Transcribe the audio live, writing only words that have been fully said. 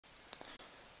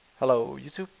Hello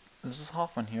YouTube, this is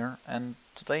Hoffman here, and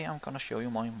today I'm gonna show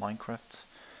you my Minecraft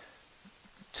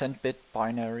 10-bit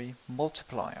binary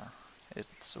multiplier.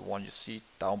 It's the one you see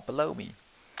down below me.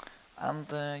 And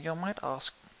you might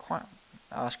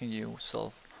asking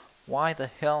yourself, why the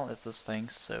hell is this thing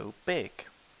so big?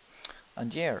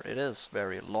 And yeah, it is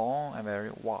very long and very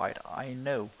wide, I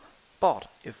know. But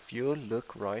if you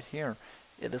look right here,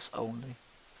 it is only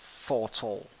 4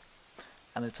 tall.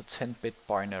 And it's a 10-bit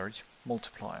binary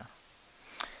multiplier.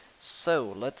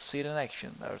 So let's see it in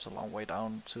action. There's a long way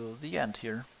down to the end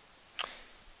here,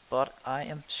 but I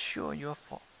am sure you'll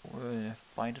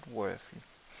find it worth it,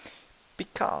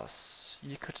 because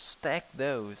you could stack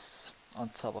those on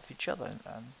top of each other,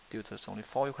 and due to it's only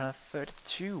 4, you can have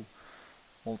 32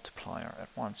 multiplier at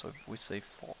once. So if we say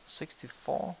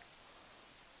 64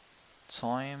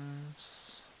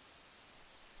 times,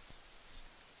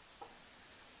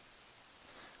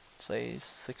 say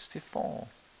 64.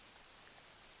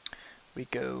 We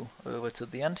go over to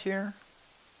the end here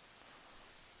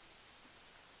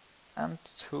and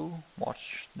to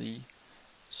watch the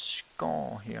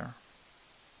score here.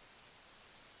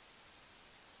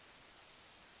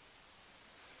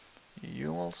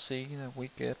 You will see that we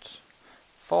get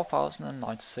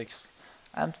 4096,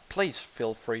 and please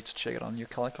feel free to check it on your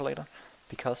calculator,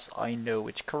 because I know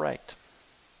it's correct.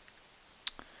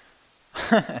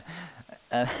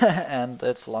 and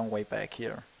it's a long way back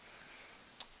here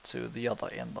to the other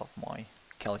end of my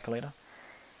calculator.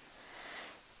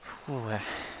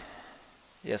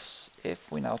 Yes,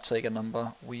 if we now take a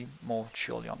number we more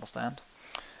surely understand.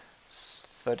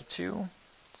 32,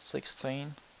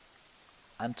 16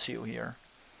 and 2 here.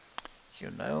 You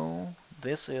know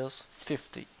this is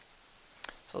 50.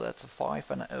 So that's a 5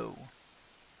 and a 0.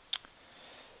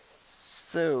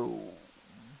 So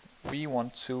we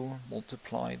want to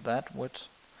multiply that with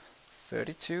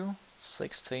 32,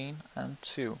 16 and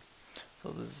 2. So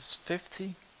this is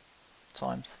 50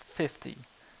 times 50.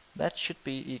 That should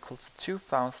be equal to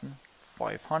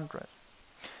 2500,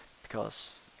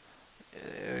 because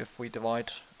if we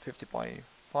divide 50 by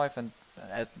 5 and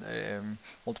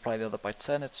multiply the other by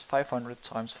 10, it's 500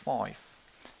 times 5.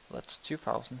 So that's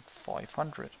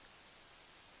 2500.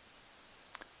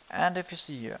 And if you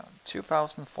see here,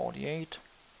 2048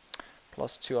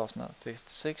 plus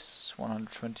 2056,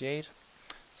 128,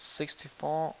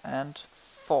 64 and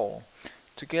 4.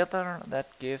 Together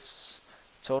that gives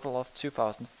a total of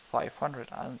 2500.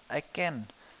 And again,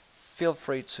 feel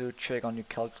free to check on your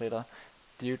calculator,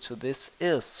 due to this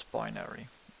is binary,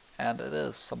 and it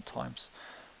is sometimes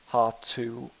hard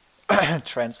to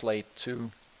translate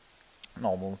to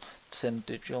normal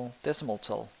 10-digit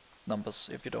decimal numbers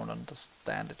if you don't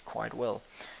understand it quite well.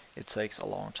 It takes a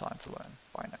long time to learn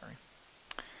binary.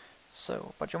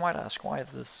 So, but you might ask, why is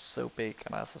this so big?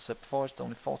 And as I said before, it's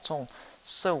only 4 tall.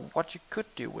 So what you could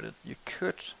do with it, you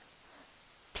could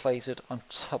place it on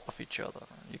top of each other.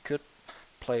 You could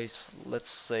place, let's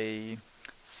say,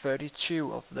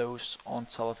 32 of those on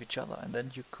top of each other, and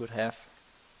then you could have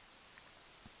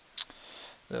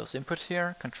those input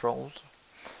here controlled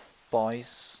by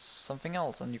something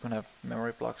else, and you can have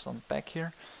memory blocks on the back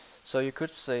here. So you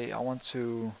could say, I want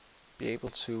to be able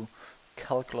to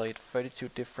calculate 32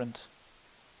 different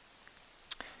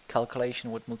calculation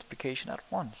with multiplication at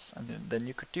once, and then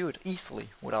you could do it easily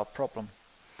without problem.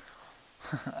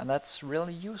 And that's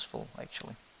really useful,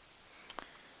 actually.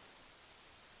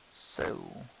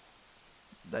 So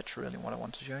that's really what I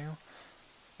want to show you.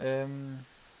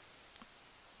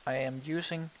 I am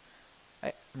using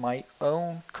my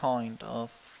own kind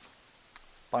of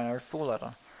binary full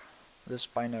ladder. This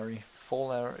binary full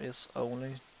ladder is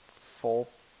only 2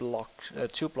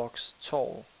 blocks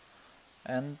tall,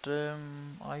 and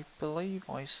I believe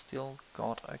I still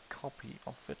got a copy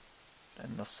of it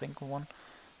in a single one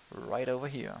right over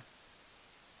here.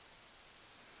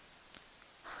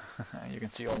 You can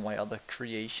see all my other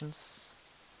creations.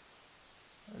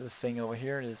 The thing over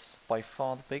here is by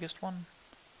far the biggest one,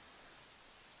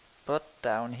 but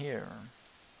down here,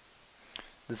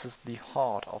 this is the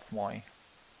heart of my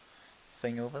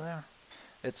thing over there.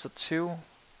 It's a 2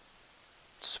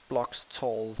 blocks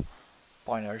tall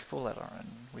binary full ladder,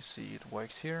 and we see it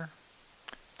works here.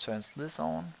 Turns this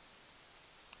on.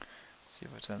 See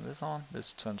if I turn this on,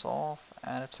 this turns off,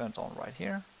 and it turns on right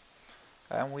here.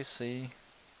 And we see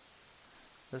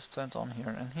this turns on here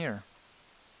and here.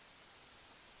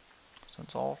 This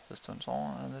turns off, this turns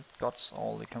on, and it got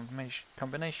all the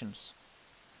combinations.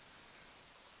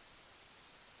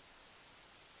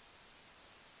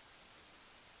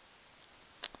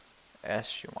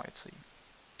 As you might see.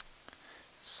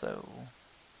 So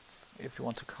if you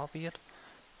want to copy it,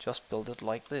 just build it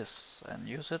like this and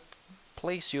use it.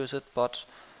 Please use it, but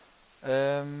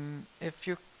if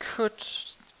you could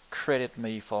credit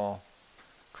me for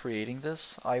creating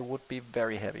this, I would be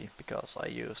very happy, because I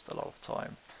used a lot of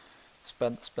time,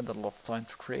 spent a lot of time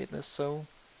to create this, so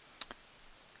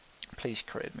please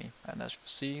credit me. And as you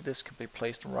see, this can be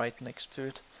placed right next to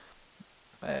it,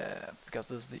 because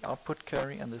this is the output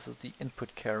carry and this is the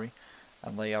input carry,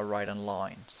 and they are right in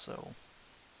line, so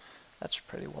that's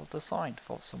pretty well designed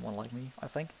for someone like me, I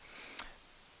think.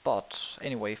 But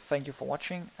anyway, thank you for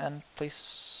watching, and please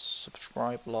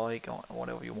subscribe, like, or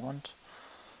whatever you want.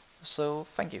 So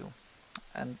thank you,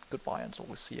 and goodbye until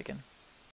we see you again.